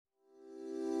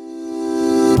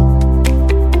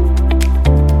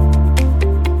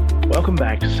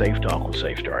Safe Talk with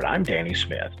Safe Start. I'm Danny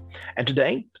Smith, and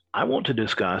today I want to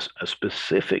discuss a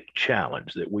specific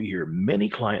challenge that we hear many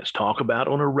clients talk about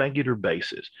on a regular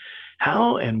basis.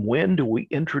 How and when do we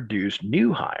introduce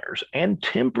new hires and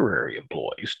temporary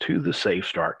employees to the Safe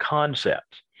Start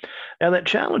concepts? Now, that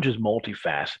challenge is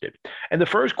multifaceted. And the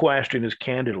first question is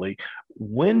candidly,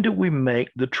 when do we make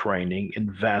the training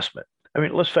investment? I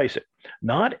mean, let's face it,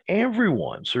 not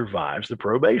everyone survives the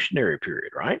probationary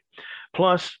period, right?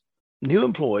 Plus, new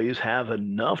employees have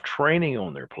enough training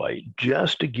on their plate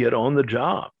just to get on the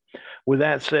job. With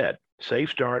that said,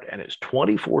 Safe Start and its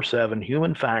 24/7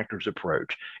 human factors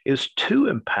approach is too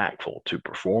impactful to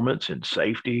performance in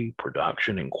safety,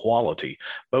 production, and quality,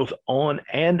 both on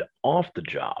and off the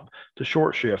job, to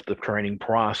short shift the training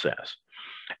process.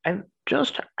 And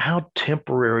just how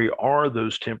temporary are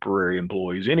those temporary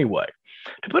employees anyway?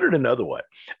 To put it another way,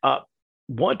 uh,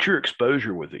 what's your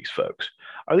exposure with these folks?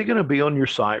 Are they going to be on your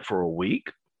site for a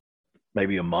week,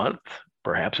 maybe a month,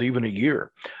 perhaps even a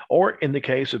year? Or in the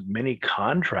case of many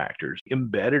contractors,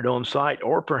 embedded on site,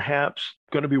 or perhaps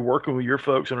going to be working with your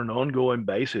folks on an ongoing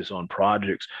basis on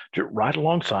projects right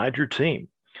alongside your team.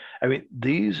 I mean,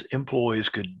 these employees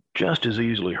could just as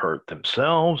easily hurt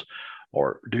themselves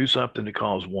or do something to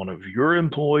cause one of your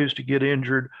employees to get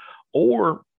injured,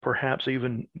 or perhaps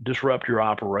even disrupt your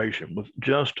operation with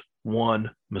just one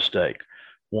mistake,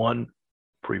 one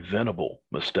preventable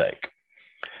mistake.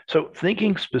 So,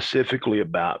 thinking specifically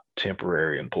about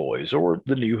temporary employees or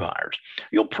the new hires,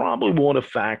 you'll probably want to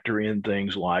factor in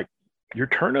things like your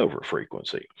turnover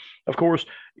frequency. Of course,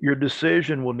 your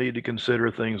decision will need to consider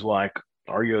things like,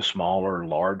 are you a small or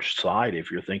large site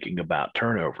if you're thinking about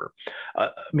turnover? I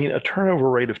mean, a turnover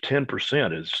rate of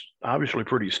 10% is obviously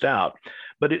pretty stout,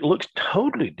 but it looks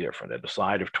totally different at a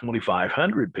site of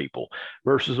 2,500 people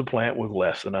versus a plant with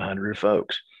less than 100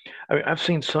 folks. I mean, I've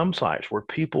seen some sites where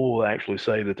people will actually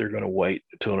say that they're going to wait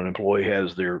until an employee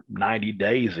has their 90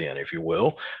 days in, if you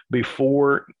will,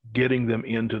 before getting them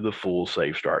into the full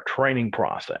Safe Start training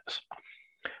process.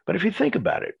 But if you think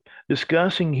about it,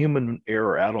 discussing human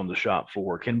error out on the shop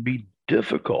floor can be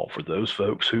difficult for those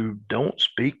folks who don't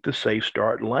speak the Safe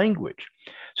Start language.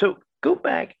 So go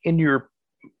back in your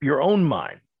own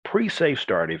mind, pre-Safe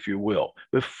Start, if you will,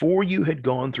 before you had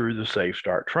gone through the Safe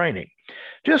Start training.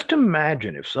 Just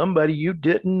imagine if somebody you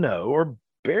didn't know or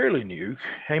barely knew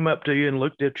came up to you and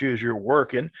looked at you as you're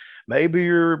working. Maybe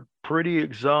you're pretty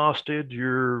exhausted,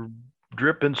 you're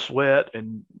dripping sweat,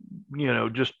 and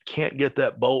just can't get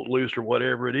that bolt loose or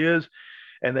whatever it is.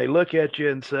 And they look at you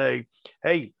and say,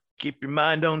 hey, keep your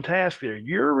mind on task there.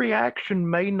 Your reaction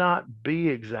may not be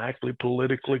exactly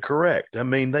politically correct. I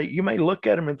mean, you may look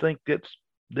at them and think it's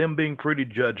them being pretty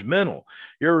judgmental.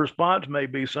 Your response may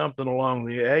be something along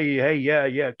the, hey,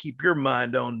 yeah, keep your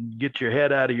mind on, get your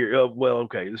head out of your, oh, well,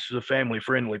 okay, this is a family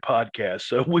friendly podcast,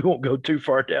 so we won't go too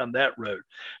far down that road.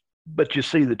 But you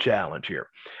see the challenge here.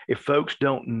 If folks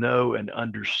don't know and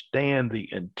understand the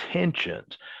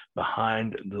intentions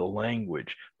behind the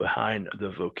language, behind the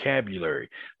vocabulary,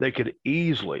 they could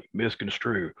easily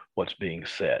misconstrue what's being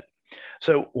said.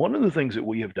 So, one of the things that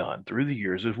we have done through the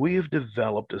years is we have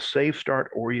developed a Safe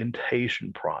Start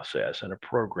orientation process and a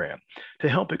program to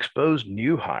help expose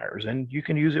new hires, and you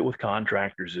can use it with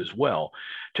contractors as well,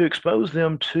 to expose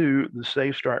them to the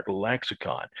Safe Start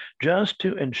lexicon, just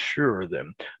to ensure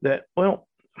them that, well,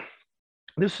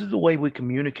 this is the way we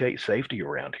communicate safety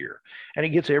around here. And it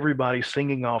gets everybody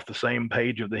singing off the same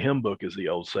page of the hymn book, as the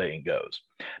old saying goes.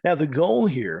 Now, the goal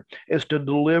here is to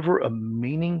deliver a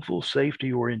meaningful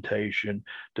safety orientation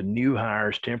to new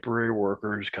hires, temporary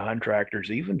workers,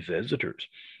 contractors, even visitors.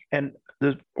 And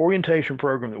the orientation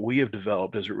program that we have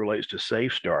developed as it relates to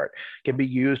Safe Start can be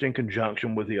used in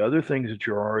conjunction with the other things that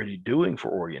you're already doing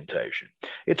for orientation.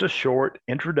 It's a short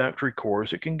introductory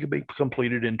course. It can be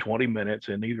completed in 20 minutes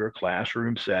in either a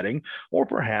classroom setting or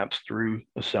perhaps through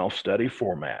a self-study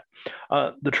format.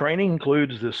 The training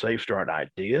includes the Safe Start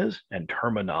ideas and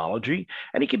terminology,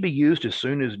 and it can be used as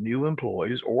soon as new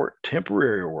employees or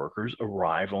temporary workers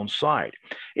arrive on site.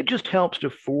 It just helps to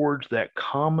forge that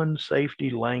common safety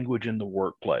language in the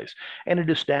workplace, and it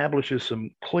establishes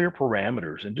some clear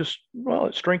parameters and just, well,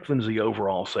 it strengthens the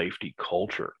overall safety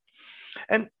culture.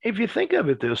 And if you think of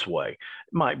it this way,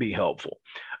 it might be helpful.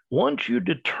 Once you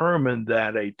determine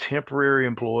that a temporary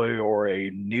employee or a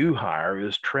new hire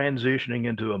is transitioning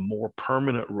into a more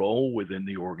permanent role within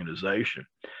the organization,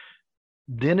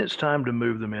 then it's time to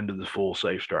move them into the full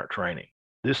Safe Start training.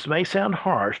 This may sound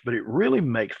harsh, but it really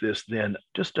makes this then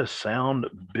just a sound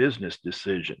business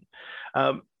decision.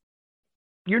 Um,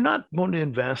 you're not going to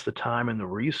invest the time and the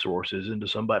resources into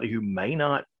somebody who may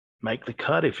not make the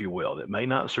cut, if you will, that may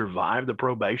not survive the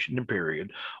probation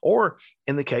period, or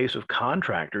in the case of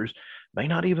contractors, may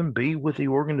not even be with the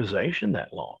organization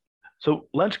that long. So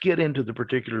let's get into the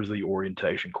particulars of the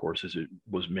orientation course as it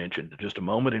was mentioned in just a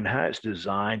moment and how it's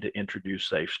designed to introduce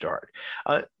Safe Start.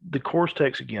 The course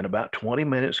takes, again, about 20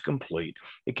 minutes complete.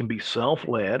 It can be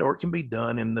self-led or it can be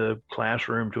done in the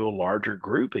classroom to a larger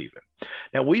group even.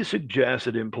 Now, we suggest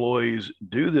that employees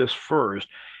do this first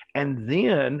and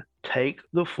then take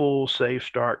the full Safe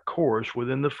Start course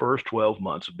within the first 12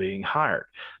 months of being hired.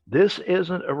 This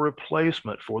isn't a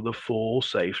replacement for the full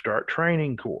Safe Start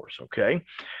training course, okay?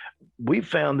 We've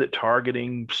found that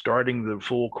starting the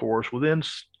full course within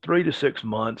 3 to 6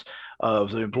 months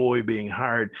of the employee being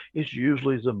hired is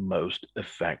usually the most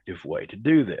effective way to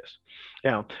do this.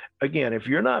 Now, again, if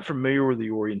you're not familiar with the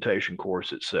orientation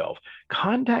course itself,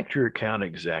 contact your account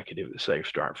executive at Safe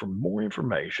Start for more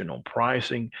information on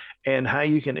pricing and how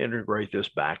you can integrate this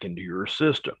back into your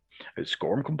system. It's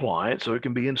SCORM compliant, so it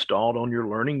can be installed on your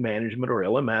learning management or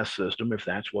LMS system if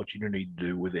that's what you need to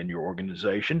do within your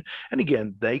organization. And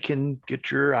again, they can get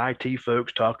your IT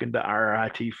folks talking to our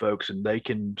IT folks, and they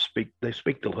speak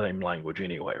the same language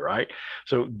anyway, right?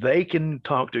 So they can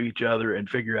talk to each other and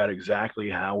figure out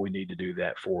exactly how we need to do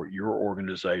that for your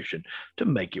organization to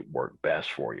make it work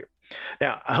best for you.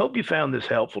 Now, I hope you found this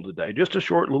helpful today. Just a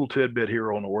short little tidbit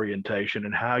here on orientation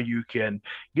and how you can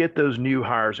get those new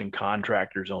hires and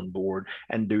contractors on board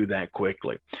and do that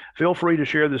quickly. Feel free to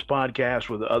share this podcast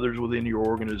with others within your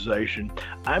organization.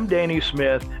 I'm Danny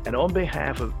Smith, and on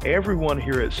behalf of everyone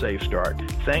here at Safe Start,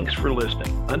 thanks for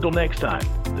listening. Until next time,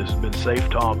 this has been Safe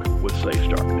Talk with Safe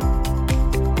Start.